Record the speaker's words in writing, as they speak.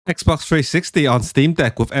Xbox 360 on Steam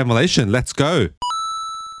Deck with Emulation. Let's go.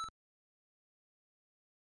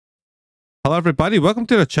 Hello everybody, welcome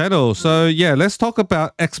to the channel. So yeah, let's talk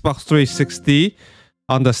about Xbox 360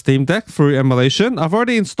 on the Steam Deck through Emulation. I've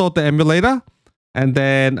already installed the emulator and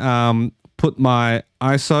then put my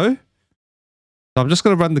ISO. So I'm just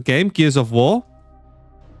going to run the game, Gears of War.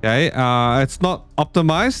 Okay, it's not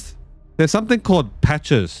optimized. There's something called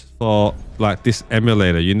patches for like this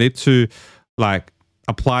emulator. You need to like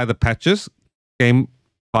apply the patches game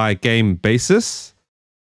by game basis.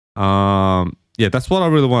 Yeah, that's what I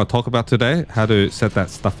really want to talk about today, how to set that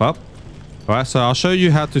stuff up. All right, so I'll show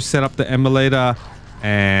you how to set up the emulator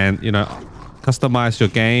and, you know, customize your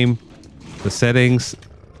game, the settings.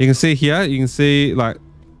 You can see here, you can see like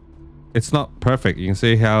it's not perfect. You can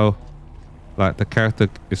see how like the character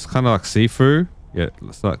is kind of like see-through. Yeah,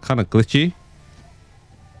 it's like kind of glitchy.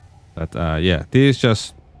 But yeah, this is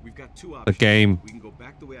just the game.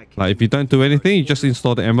 Like if you don't do anything, you just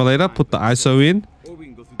install the emulator, put the ISO in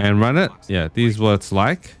and run it. Yeah, this is what it's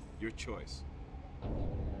like. Your choice.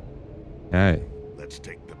 Okay. Let's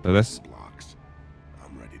take the blocks.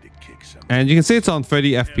 I'm ready to kick some. And you can see it's on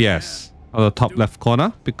 30 FPS on the top left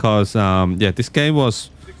corner because yeah, this game was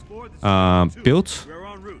built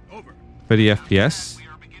 30 FPS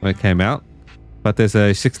when it came out, but there's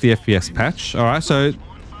a 60 FPS patch. All right, so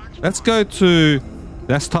let's go to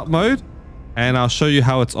desktop mode and I'll show you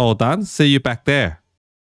how it's all done. See you back there.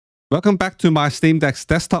 Welcome back to my Steam Deck's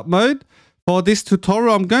desktop mode. For this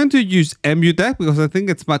tutorial, I'm going to use EmuDeck because I think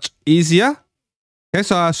it's much easier. Okay,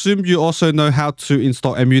 so I assume you also know how to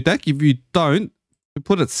install EmuDeck. If you don't, to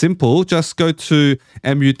put it simple, just go to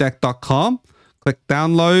emudeck.com, click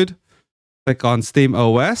download, click on Steam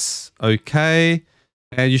OS, okay,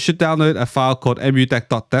 and you should download a file called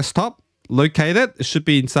emudeck.desktop. Locate it. It should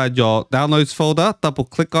be inside your downloads folder. Double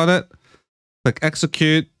click on it, click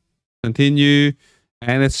execute, continue.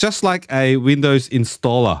 And it's just like a Windows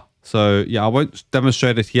installer. So yeah, I won't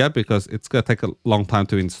demonstrate it here because it's going to take a long time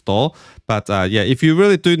to install. But yeah, if you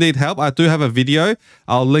really do need help, I do have a video.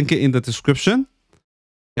 I'll link it in the description.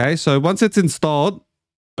 Okay, so once it's installed,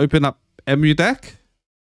 open up EmuDeck.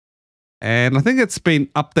 And I think it's been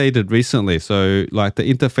updated recently. So like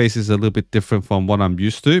the interface is a little bit different from what I'm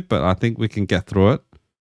used to, but I think we can get through it.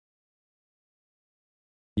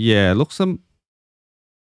 Yeah, it looks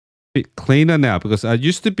bit cleaner now because I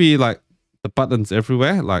used to be like the buttons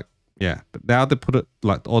everywhere, like yeah, but now they put it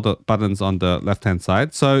like all the buttons on the left hand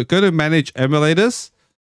side. So go to manage emulators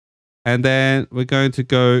and then we're going to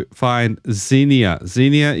go find Xenia.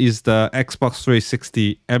 Xenia is the Xbox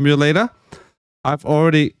 360 emulator. I've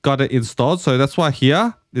already got it installed, so that's why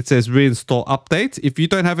here it says reinstall update. If you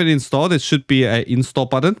don't have it installed, it should be an install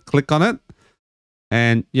button. Click on it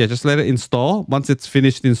and yeah, just let it install. Once it's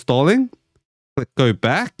finished installing, click go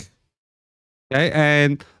back. Okay,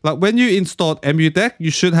 and like when you installed EmuDeck, you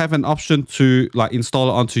should have an option to like install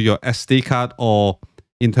it onto your SD card or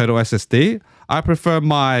internal SSD. I prefer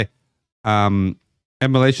my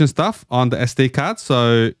emulation stuff on the SD card.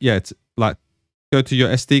 So yeah, it's like go to your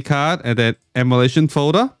SD card and then emulation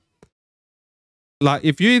folder. Like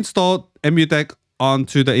if you installed EmuDeck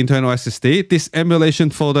onto the internal SSD, this emulation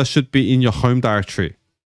folder should be in your home directory.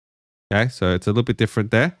 Okay, so it's a little bit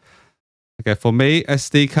different there. Okay, for me,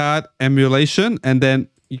 SD card, emulation, and then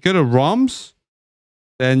you go to ROMs,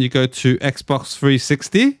 then you go to Xbox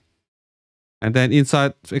 360, and then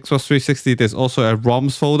inside Xbox 360, there's also a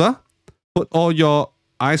ROMs folder. Put all your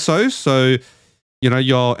ISOs, so, you know,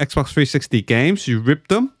 your Xbox 360 games, you rip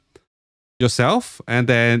them yourself, and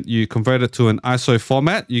then you convert it to an ISO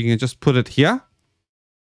format. You can just put it here.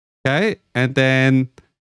 Okay, and then,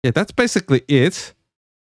 yeah, that's basically it.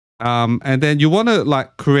 And then you want to,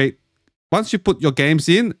 like, create. Once you put your games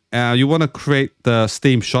in, you want to create the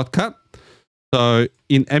Steam shortcut. So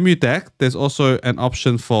in EmuDeck, there's also an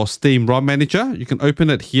option for Steam ROM Manager. You can open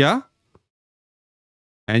it here.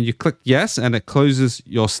 And you click yes, and it closes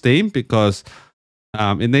your Steam because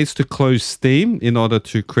it needs to close Steam in order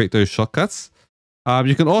to create those shortcuts.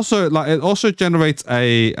 You can also, like, it also generates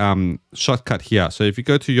a shortcut here. So if you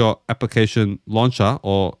go to your application launcher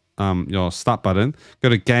or your start button, go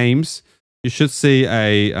to games, you should see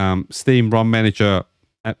a Steam ROM Manager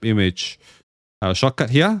app image shortcut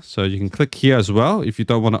here. So you can click here as well if you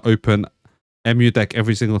don't want to open EmuDeck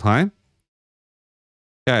every single time.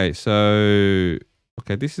 Okay, so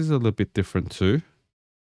okay, this is a little bit different too,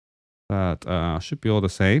 but should be all the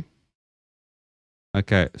same.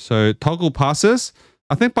 Okay, so toggle passes.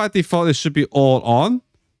 I think by default it should be all on,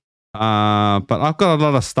 but I've got a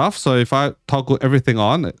lot of stuff. So if I toggle everything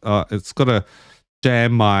on, it's gonna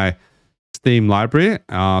jam my Steam library,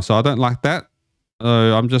 so I don't like that.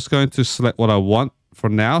 I'm just going to select what I want for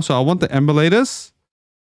now. So I want the emulators,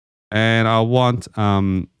 and I want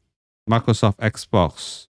Microsoft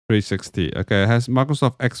Xbox 360. Okay, it has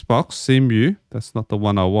Microsoft Xbox Emu. That's not the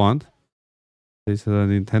one I want. These are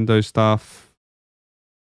the Nintendo stuff.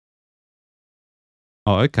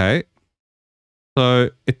 Oh, okay. So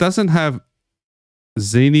it doesn't have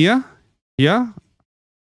Xenia here.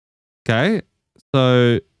 Okay,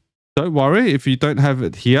 so don't worry if you don't have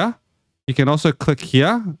it here. You can also click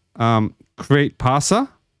here, create parser.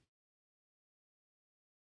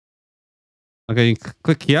 Okay, you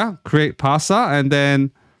click here, create parser, and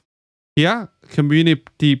then here,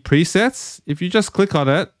 community presets. If you just click on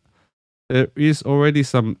it, there is already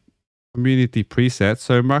some community presets.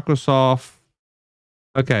 So Microsoft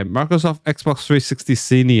Xbox 360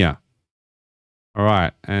 Xenia. All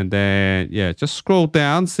right, and then yeah, just scroll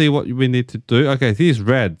down, see what we need to do. Okay, this is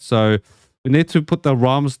red, so we need to put the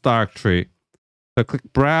ROMs directory. So click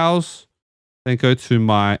browse, then go to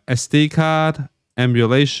my SD card,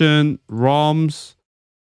 emulation, ROMs,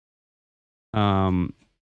 Xbox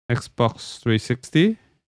 360,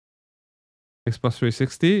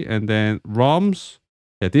 and then ROMs.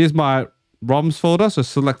 Yeah, this is my ROMs folder, so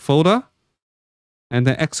select folder, and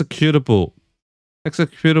then executable. So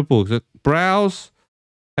browse.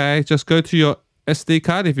 Okay, just go to your SD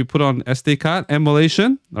card. If you put on SD card,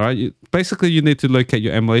 emulation. All right, basically you need to locate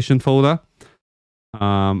your emulation folder.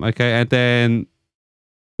 Okay, and then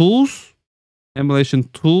tools, emulation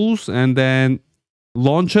tools, and then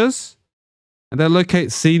launchers, and then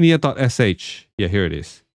locate Xenia.sh. Yeah, here it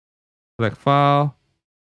is. Select file,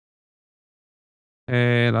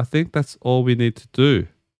 and I think that's all we need to do.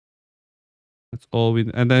 That's all we,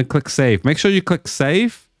 and then click save. Make sure you click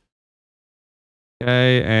save.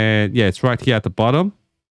 Okay, and yeah, it's right here at the bottom.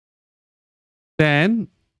 Then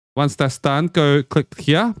once that's done, go click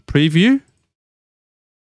here, preview,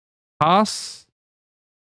 pass.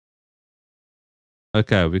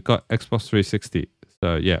 Okay, we got Xbox 360.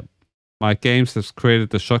 So yeah, my games has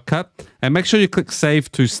created the shortcut, and make sure you click save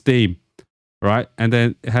to Steam, right? And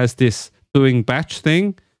then it has this doing batch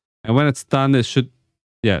thing, and when it's done, it should,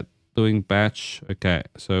 yeah, doing batch. Okay,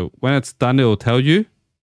 so when it's done, it will tell you.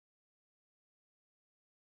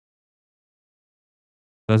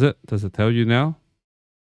 Does it? Does it tell you now?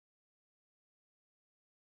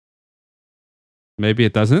 Maybe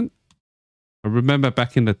it doesn't. I remember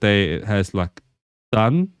back in the day, it has like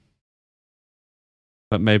done,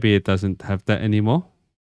 but maybe it doesn't have that anymore.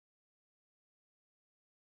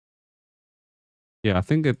 Yeah, I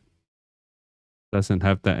think it doesn't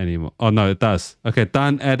have that anymore. Oh no, it does. Okay,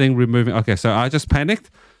 done, adding, removing. Okay, so I just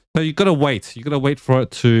panicked. So you gotta wait. You gotta wait for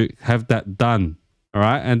it to have that done. All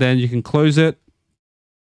right, and then you can close it.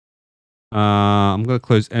 I'm gonna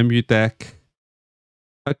close EmuDeck.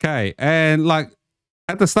 Okay, and like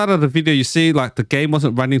at the start of the video, you see like the game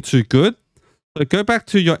wasn't running too good. So go back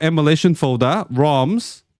to your emulation folder,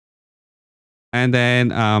 ROMs, and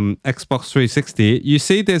then Xbox 360. You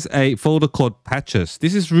see there's a folder called patches.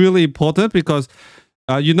 This is really important because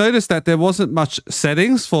you notice that there wasn't much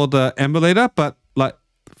settings for the emulator, but like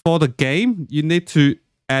for the game, you need to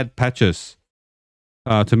add patches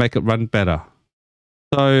to make it run better.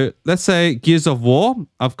 So let's say Gears of War.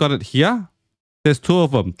 I've got it here. There's two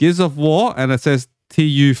of them, Gears of War, and it says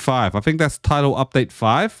TU5. I think that's title update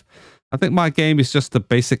 5. I think my game is just the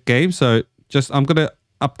basic game. So just I'm going to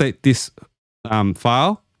update this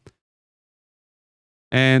file.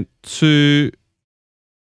 And to,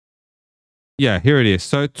 yeah, here it is.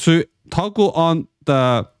 So to toggle on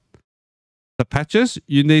the patches,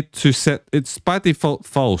 you need to set, it's by default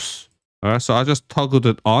false. All right, so I just toggled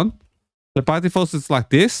it on. So by default, it's like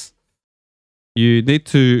this. You need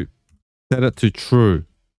to set it to true,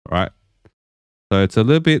 right? So it's a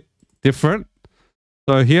little bit different.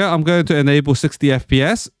 So here I'm going to enable 60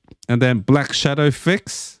 FPS and then black shadow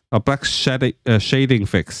fix, or black shading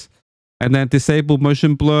fix, and then disable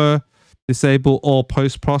motion blur, disable all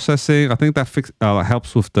post-processing. I think that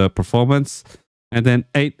helps with the performance. And then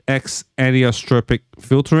 8x anisotropic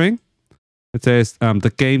filtering. It says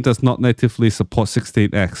the game does not natively support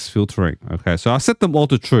 16x filtering. Okay, so I set them all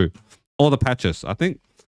to true, all the patches. I think,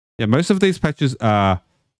 yeah, most of these patches are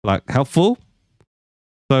like helpful.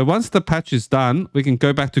 So once the patch is done, we can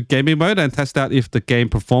go back to gaming mode and test out if the game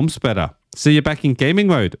performs better. See you back in gaming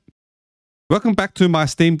mode. Welcome back to my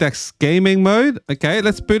Steam Deck's gaming mode. Okay,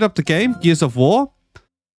 let's boot up the game, Gears of War,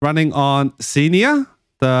 running on Xenia,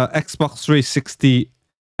 the Xbox 360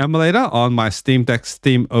 emulator on my Steam Deck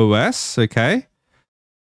Steam OS. Okay.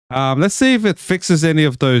 Let's see if it fixes any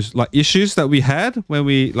of those like issues that we had when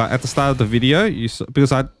we like at the start of the video.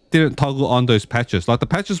 Because I didn't toggle on those patches. Like the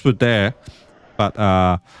patches were there,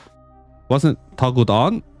 but wasn't toggled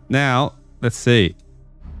on. Now let's see.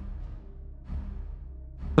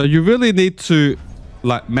 So you really need to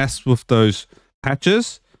like mess with those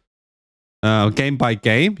patches game by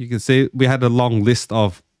game. You can see we had a long list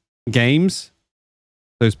of games,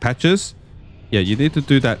 those patches. Yeah, you need to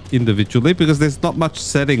do that individually because there's not much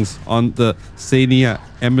settings on the Xenia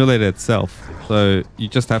emulator itself. So you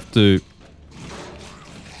just have to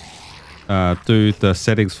do the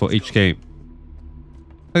settings for each game.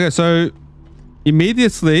 Okay, so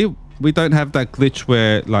immediately we don't have that glitch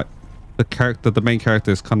where like the main character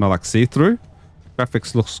is kind of like see-through.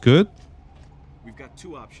 Graphics looks good. We've got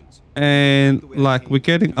two options. And like we're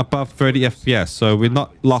getting above 30 FPS, so we're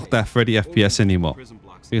not locked at 30 FPS anymore.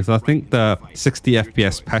 Because I think the 60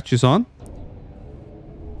 FPS patch is on.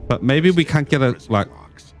 But maybe we can't get a like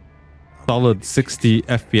solid 60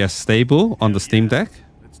 FPS stable on the Steam Deck.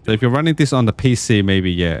 So if you're running this on the PC,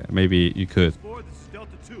 maybe yeah, maybe you could.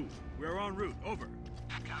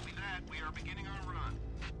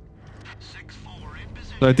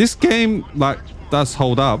 So this game like does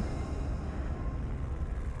hold up.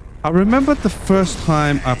 I remember the first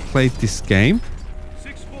time I played this game.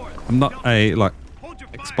 I'm not a like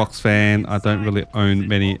Xbox fan. I don't really own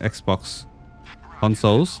many Xbox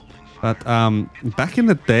consoles. But back in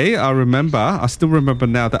the day, I still remember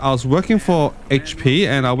now that I was working for HP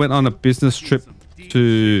and I went on a business trip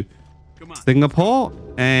to Singapore.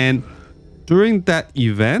 And during that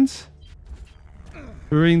event,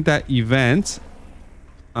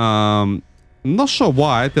 I'm not sure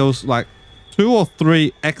why, there was like 2 or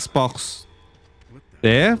 3 Xbox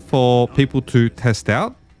there for people to test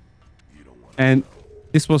out. And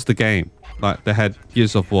this was the game. Like they had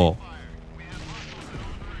Gears of War.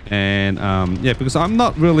 And yeah, because I'm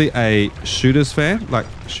not really a shooters fan, like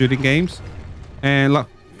shooting games. And like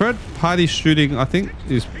third-party shooting, I think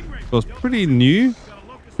was pretty new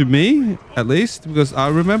to me, at least. Because I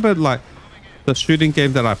remember like the shooting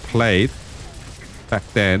game that I played back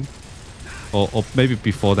then, or maybe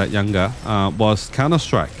before that younger, was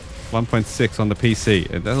Counter-Strike 1.6 on the PC.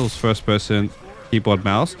 And that was first-person keyboard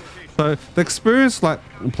mouse. So the experience like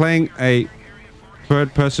playing a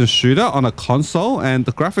third-person shooter on a console, and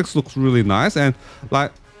the graphics looks really nice, and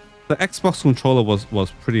like the Xbox controller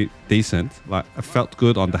was pretty decent. Like it felt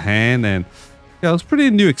good on the hand, and yeah, it was a pretty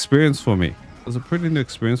new experience for me. It was a pretty new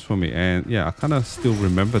experience for me, and yeah, I kind of still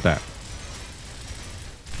remember that.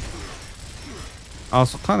 I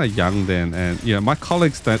was kind of young then, and yeah, my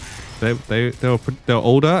colleagues that they were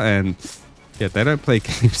older, and yeah, they don't play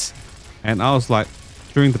games, and I was like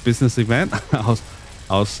during the business event, I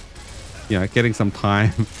was you know, getting some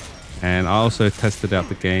time, and I also tested out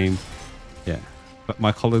the game. Yeah, but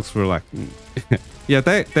my colleagues were like, yeah,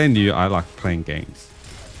 they knew I liked playing games.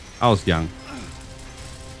 I was young.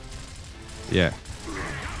 Yeah,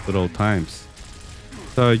 good old times.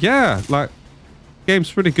 So yeah, like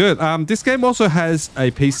game's pretty good. This game also has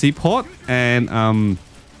a PC port, and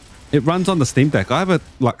it runs on the Steam Deck. I have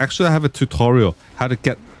a tutorial how to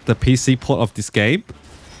get the PC port of this game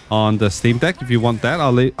on the Steam Deck. If you want that,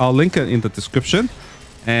 I'll link it in the description.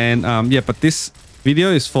 And yeah, but this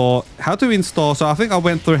video is for how to install. So I think I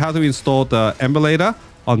went through how to install the emulator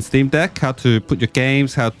on Steam Deck, how to put your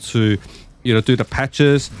games, how to, you know, do the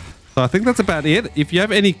patches. So I think that's about it. If you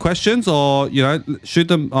have any questions, or you know, shoot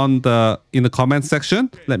them in the comment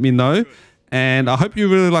section, let me know. And I hope you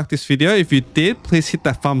really liked this video. If you did, please hit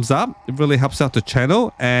that thumbs up. It really helps out the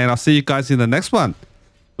channel. And I'll see you guys in the next one.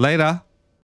 Later.